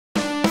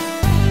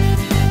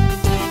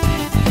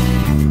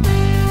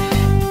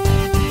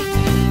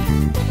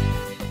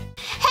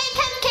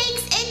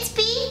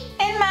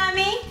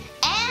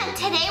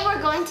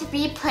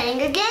be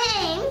playing a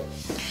game.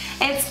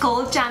 It's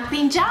called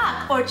Jumping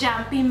Jack or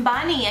Jumping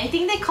Bunny. I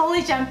think they call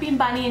it Jumping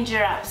Bunny in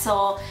Europe.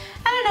 So,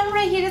 I don't know,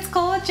 right here it's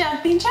called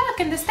Jumping Jack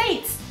in the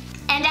States.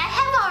 And I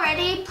have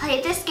already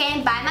played this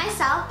game by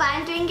myself, but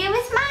I'm doing it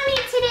with Mommy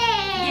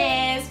today.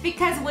 Yes,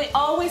 because we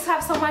always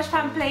have so much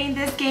fun playing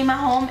this game at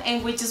home,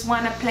 and we just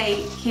want to play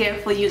here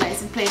for you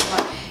guys and play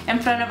in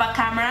front of a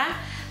camera.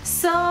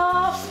 So,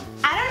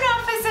 I don't know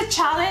if it's a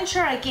challenge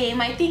or a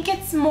game. I think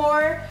it's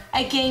more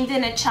a game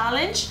than a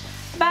challenge.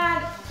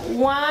 But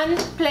one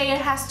player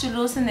has to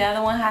lose and the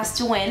other one has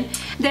to win.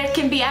 There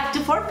can be up to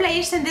 4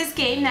 players in this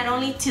game, not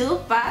only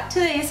 2, but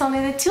today it's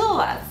only the 2 of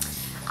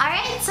us.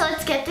 Alright, so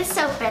let's get this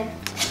open.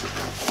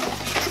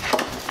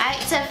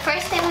 Alright, so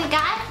first thing we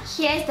got,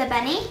 here's the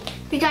bunny.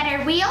 We got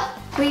our wheel,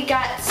 we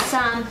got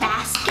some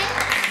baskets.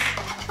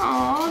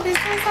 Oh, these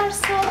ones are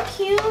so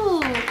cute.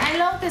 I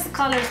love these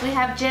colors. We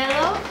have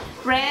yellow,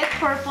 red,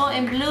 purple,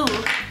 and blue.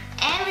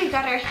 And we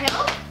got our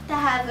hill that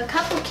have a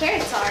couple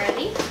carrots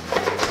already.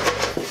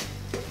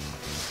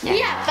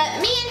 Yeah,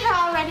 but me and her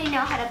already know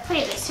how to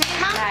play this,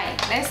 right, Mom? Right,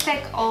 let's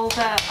take all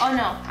the, oh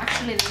no,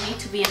 actually they need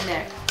to be in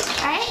there.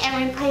 Alright,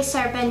 and we place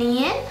our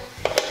bunny in.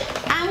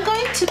 I'm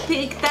going to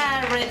pick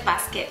the red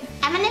basket.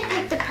 I'm going to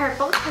pick the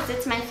purple because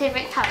it's my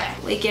favorite color.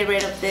 We get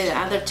rid of the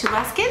other 2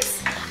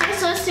 baskets. Alright,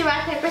 so let's do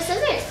rock, paper,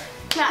 scissors.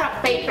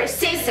 Rock, paper,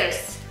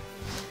 scissors.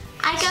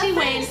 I go She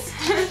first.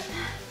 wins.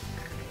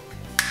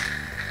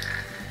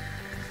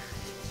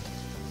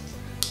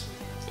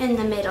 In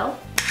the middle.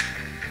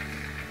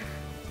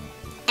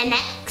 An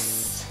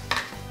X.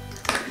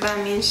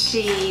 That means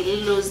she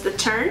loses the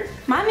turn.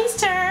 Mommy's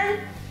turn.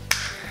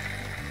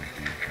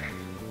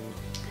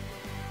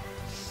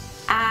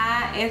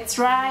 It's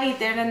right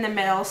there in the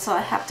middle, so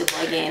I have to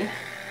go again.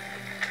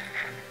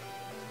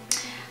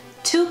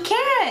 2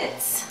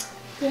 carrots.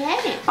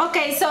 Yeah.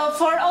 Okay, so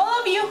for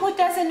all of you who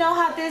doesn't know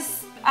how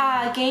this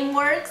game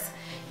works,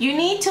 you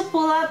need to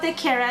pull out the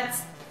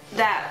carrots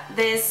that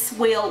this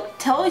wheel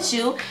tells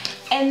you,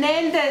 and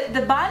then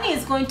the bunny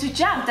is going to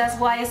jump. That's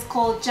why it's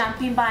called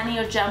Jumping Bunny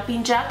or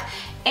Jumping Jack.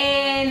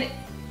 And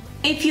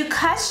if you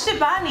catch the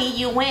bunny,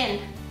 you win.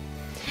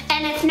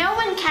 And if no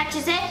one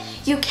catches it,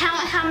 you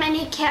count how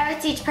many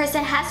carrots each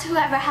person has.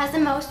 Whoever has the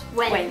most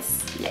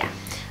wins. Yeah.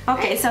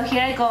 Okay, so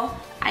here I go.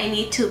 I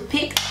need to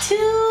pick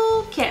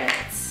 2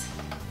 carrots.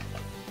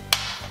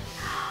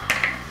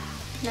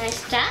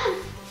 Nice job.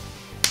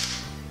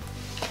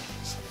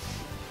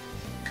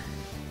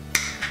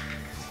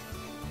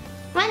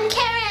 One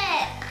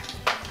carrot.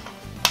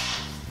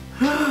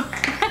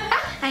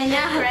 I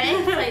know, right?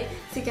 It's like,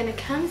 is it gonna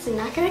come? Is it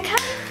not gonna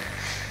come?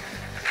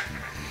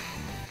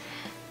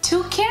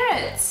 2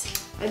 carrots.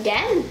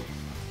 Again.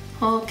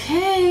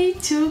 Okay,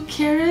 2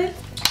 carrots.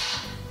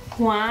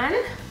 1,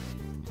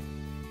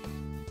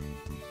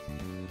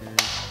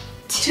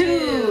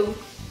 2.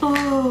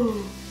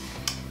 Oh.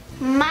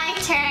 My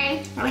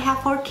turn. We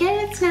have 4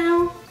 carrots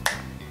now.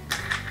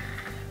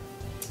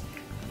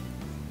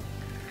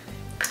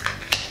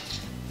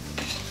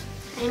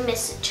 I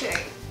miss a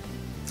turn.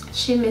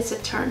 She missed a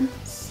turn.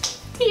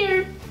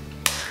 Here.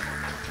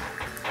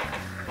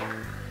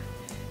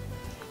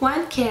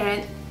 1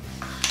 carrot.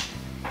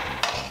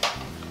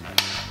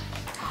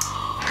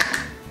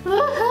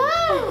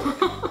 Woohoo!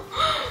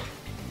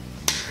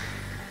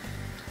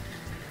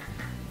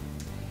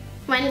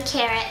 1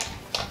 carrot.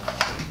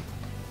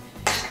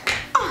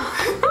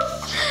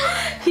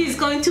 He's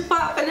going to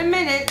pop in a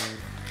minute.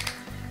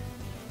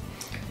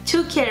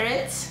 2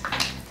 carrots.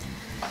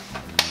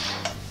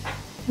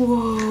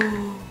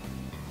 Whoa.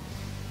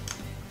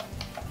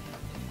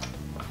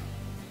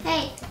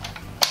 Hey.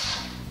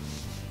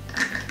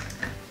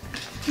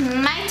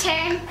 My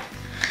turn.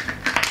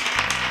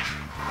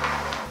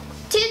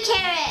 2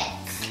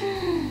 carrots.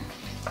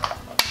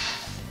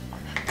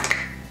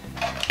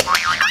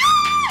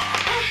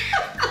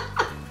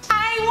 I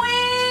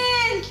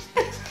win!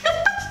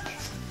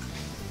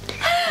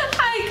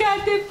 I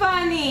got the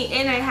bunny,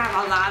 and I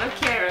have a lot of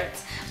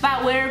carrots.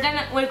 But we're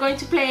going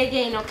to play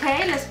again,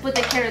 okay? Let's put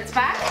the carrots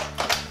back.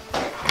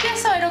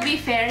 Just so it'll be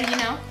fair, you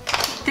know.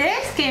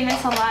 This game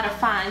is a lot of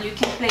fun. You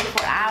can play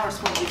for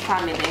hours with your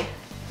family.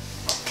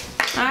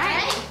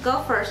 Alright,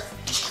 go first.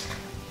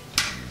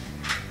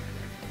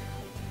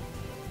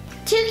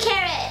 2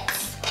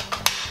 carrots.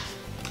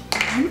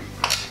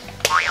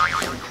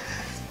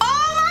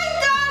 Oh my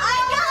god! I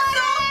got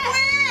so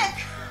quick!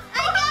 I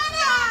got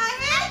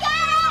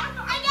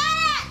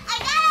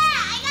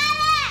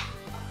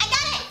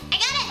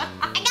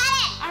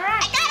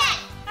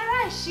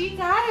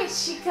Alright,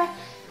 she got it.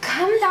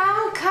 Calm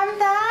down, calm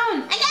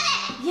down. I got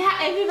it. Yeah,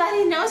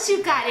 everybody knows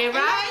you got it,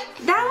 right?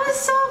 That was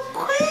so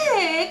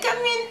quick. I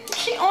mean,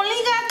 she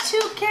only got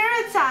 2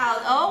 carrots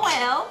out. Oh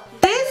well.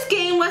 This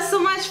game was so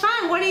much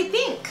fun. What do you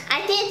think?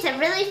 I think it's a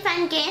really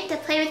fun game to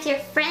play with your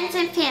friends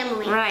and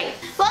family. Right.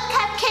 Well,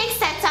 cupcakes,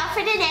 that's all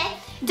for today.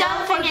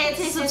 Don't forget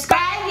to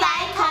subscribe,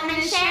 like, comment,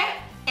 and share.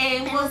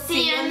 And we'll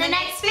see you in the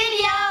next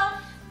video.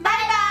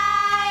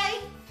 Bye-bye.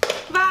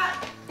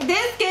 But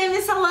this game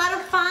is a lot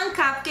of fun,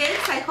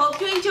 cupcakes. I hope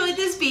you enjoyed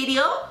this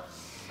video.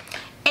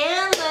 And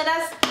and let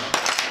us